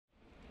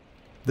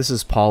This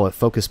is Paul at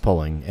Focus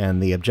Pulling,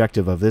 and the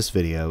objective of this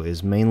video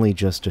is mainly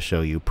just to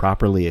show you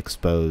properly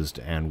exposed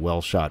and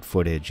well-shot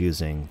footage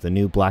using the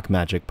new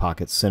Blackmagic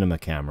Pocket Cinema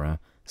Camera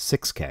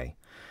 6K.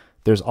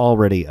 There's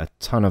already a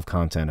ton of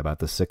content about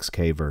the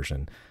 6K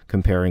version,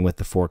 comparing with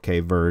the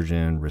 4K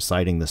version,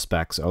 reciting the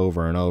specs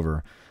over and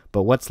over,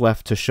 but what's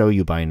left to show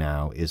you by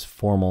now is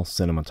formal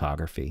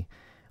cinematography.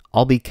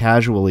 I'll be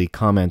casually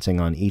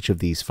commenting on each of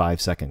these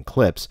 5-second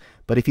clips,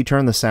 but if you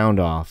turn the sound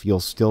off,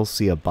 you'll still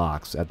see a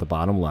box at the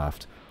bottom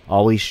left,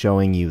 always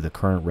showing you the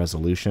current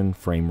resolution,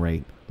 frame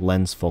rate,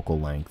 lens focal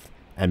length,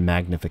 and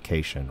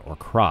magnification or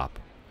crop.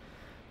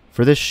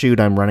 For this shoot,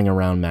 I'm running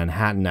around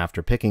Manhattan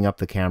after picking up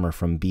the camera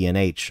from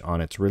B&H on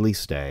its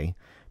release day,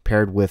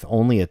 paired with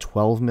only a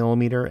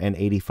 12mm and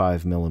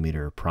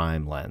 85mm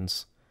prime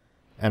lens.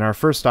 And our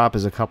first stop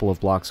is a couple of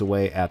blocks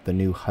away at the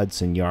new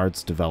Hudson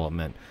Yards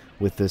development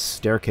with this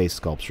staircase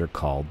sculpture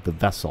called The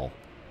Vessel.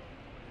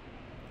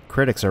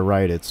 Critics are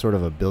right, it's sort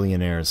of a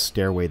billionaire's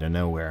stairway to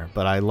nowhere,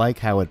 but I like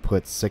how it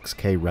puts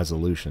 6K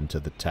resolution to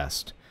the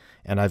test.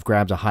 And I've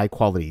grabbed a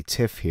high-quality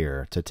TIFF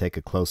here to take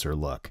a closer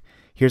look.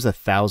 Here's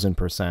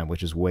 1000%,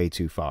 which is way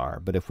too far,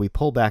 but if we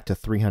pull back to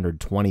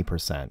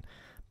 320%,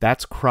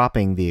 that's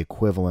cropping the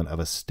equivalent of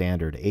a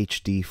standard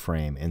HD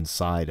frame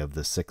inside of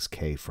the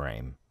 6K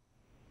frame.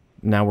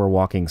 Now we're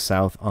walking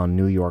south on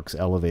New York's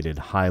elevated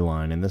High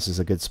Line, and this is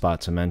a good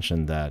spot to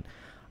mention that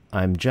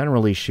I'm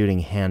generally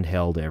shooting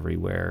handheld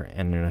everywhere,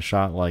 and in a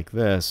shot like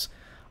this,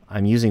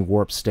 I'm using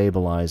warp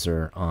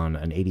stabilizer on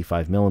an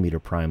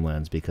 85mm prime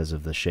lens because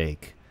of the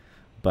shake,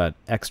 but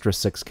extra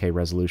 6K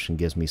resolution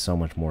gives me so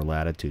much more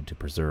latitude to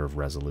preserve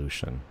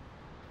resolution.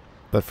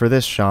 But for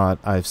this shot,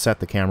 I've set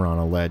the camera on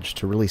a ledge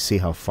to really see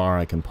how far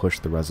I can push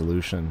the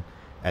resolution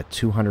at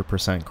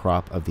 200%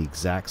 crop of the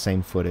exact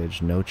same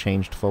footage, no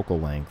changed focal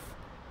length,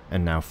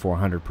 and now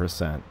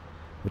 400%,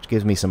 which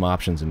gives me some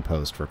options in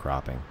post for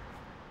cropping.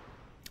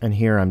 And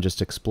here I'm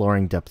just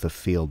exploring depth of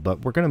field,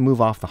 but we're going to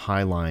move off the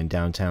High Line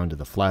downtown to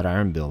the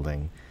Flatiron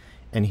Building,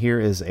 and here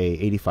is a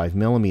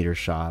 85mm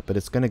shot, but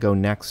it's going to go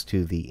next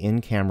to the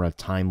in-camera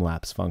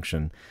time-lapse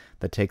function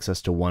that takes us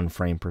to 1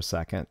 frame per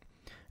second.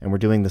 And we're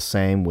doing the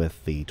same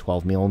with the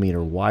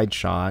 12mm wide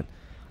shot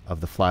of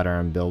the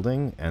Flatiron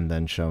Building, and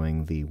then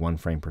showing the 1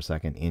 frame per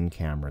second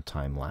in-camera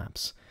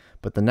time-lapse.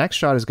 But the next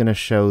shot is going to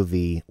show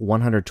the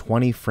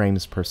 120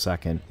 frames per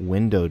second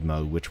windowed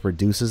mode, which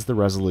reduces the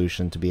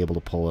resolution to be able to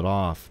pull it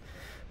off.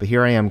 But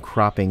here I am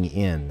cropping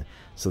in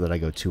so that I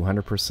go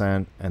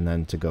 200% and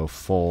then to go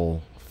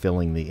full,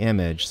 filling the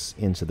image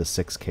into the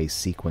 6K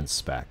sequence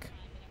spec.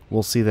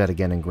 We'll see that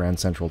again in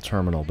Grand Central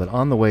Terminal, but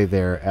on the way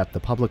there at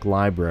the public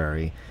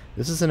library,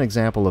 this is an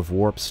example of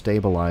Warp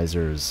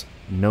Stabilizer's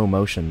no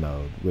motion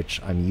mode, which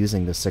I'm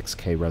using the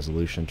 6K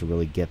resolution to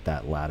really get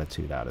that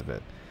latitude out of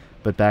it.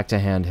 But back to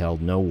handheld,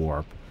 no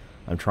warp.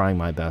 I'm trying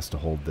my best to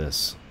hold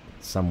this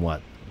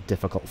somewhat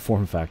difficult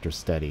form factor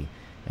steady,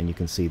 and you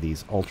can see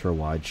these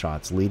ultra-wide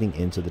shots leading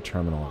into the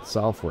terminal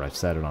itself where I've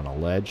set it on a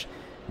ledge.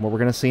 And what we're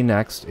going to see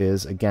next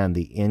is, again,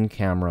 the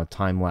in-camera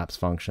time-lapse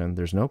function.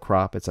 There's no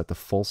crop, it's at the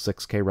full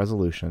 6K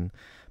resolution,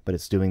 but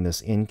it's doing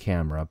this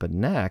in-camera. But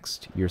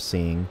next, you're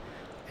seeing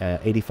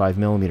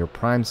 85mm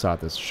prime shot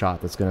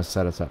that's going to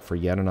set us up for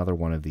yet another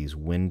one of these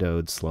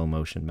windowed slow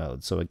motion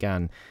modes. So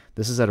again,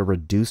 this is at a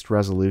reduced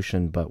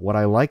resolution, but what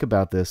I like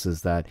about this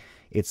is that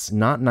it's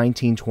not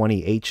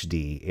 1920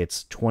 HD,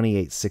 it's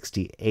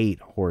 2868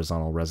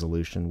 horizontal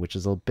resolution, which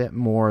is a bit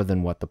more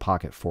than what the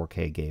Pocket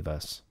 4K gave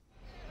us.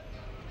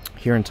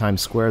 Here in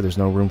Times Square, there's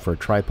no room for a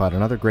tripod.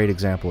 Another great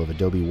example of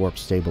Adobe Warp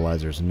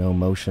Stabilizer's no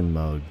motion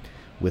mode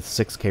with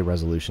 6K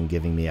resolution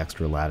giving me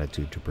extra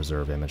latitude to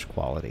preserve image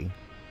quality.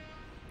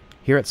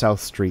 Here at South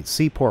Street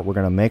Seaport, we're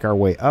going to make our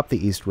way up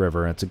the East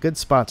River, and it's a good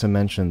spot to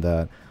mention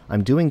that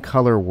I'm doing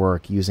color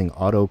work using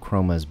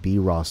Autochroma's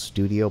B-Raw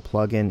Studio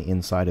plugin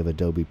inside of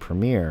Adobe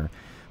Premiere,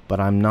 but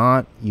I'm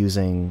not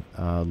using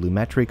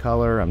Lumetri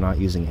Color, I'm not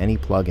using any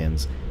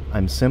plugins.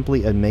 I'm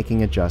simply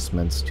making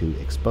adjustments to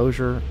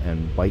exposure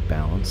and white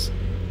balance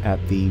at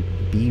the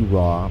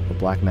B-Raw or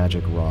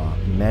Blackmagic Raw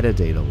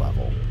metadata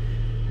level.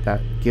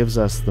 That gives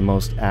us the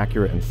most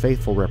accurate and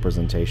faithful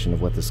representation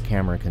of what this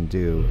camera can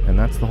do, and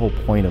that's the whole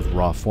point of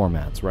RAW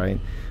formats,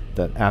 right?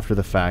 That after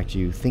the fact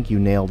you think you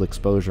nailed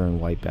exposure and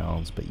white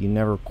balance, but you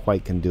never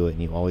quite can do it,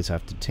 and you always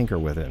have to tinker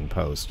with it in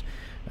post.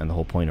 And the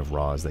whole point of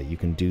RAW is that you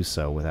can do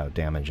so without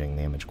damaging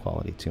the image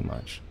quality too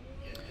much.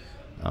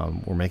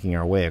 We're making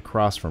our way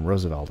across from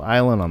Roosevelt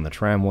Island on the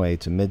tramway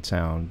to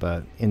Midtown,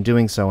 but in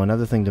doing so,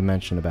 another thing to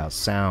mention about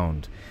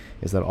sound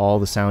is that all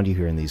the sound you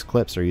hear in these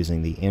clips are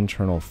using the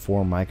internal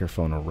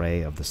 4-microphone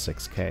array of the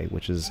 6K,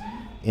 which has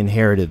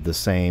inherited the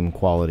same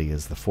quality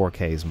as the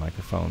 4K's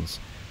microphones,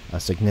 a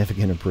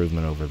significant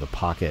improvement over the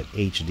Pocket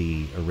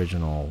HD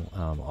original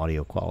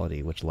audio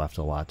quality, which left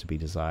a lot to be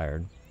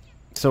desired.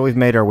 So we've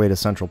made our way to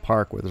Central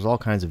Park, where there's all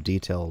kinds of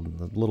detail,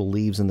 the little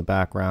leaves in the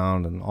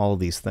background, and all of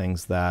these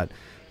things that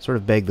sort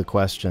of beg the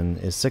question,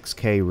 is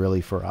 6K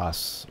really for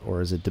us,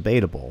 or is it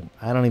debatable?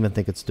 I don't even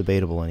think it's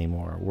debatable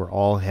anymore. We're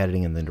all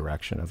heading in the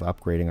direction of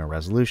upgrading our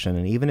resolution,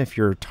 and even if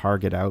your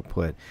target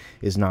output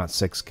is not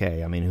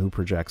 6K, I mean, who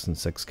projects in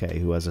 6K,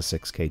 who has a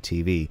 6K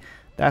TV?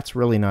 That's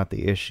really not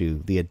the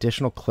issue. The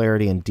additional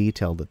clarity and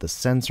detail that the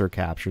sensor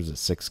captures at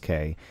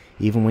 6K,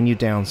 even when you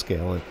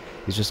downscale it,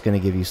 is just going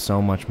to give you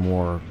so much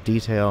more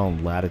detail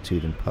and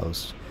latitude in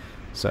post.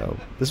 So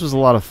this was a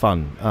lot of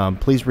fun.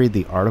 Please read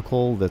the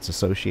article that's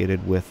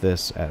associated with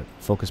this at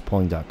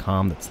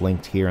focuspulling.com. That's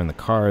linked here in the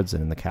cards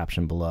and in the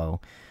caption below.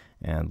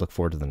 And look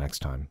forward to the next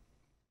time.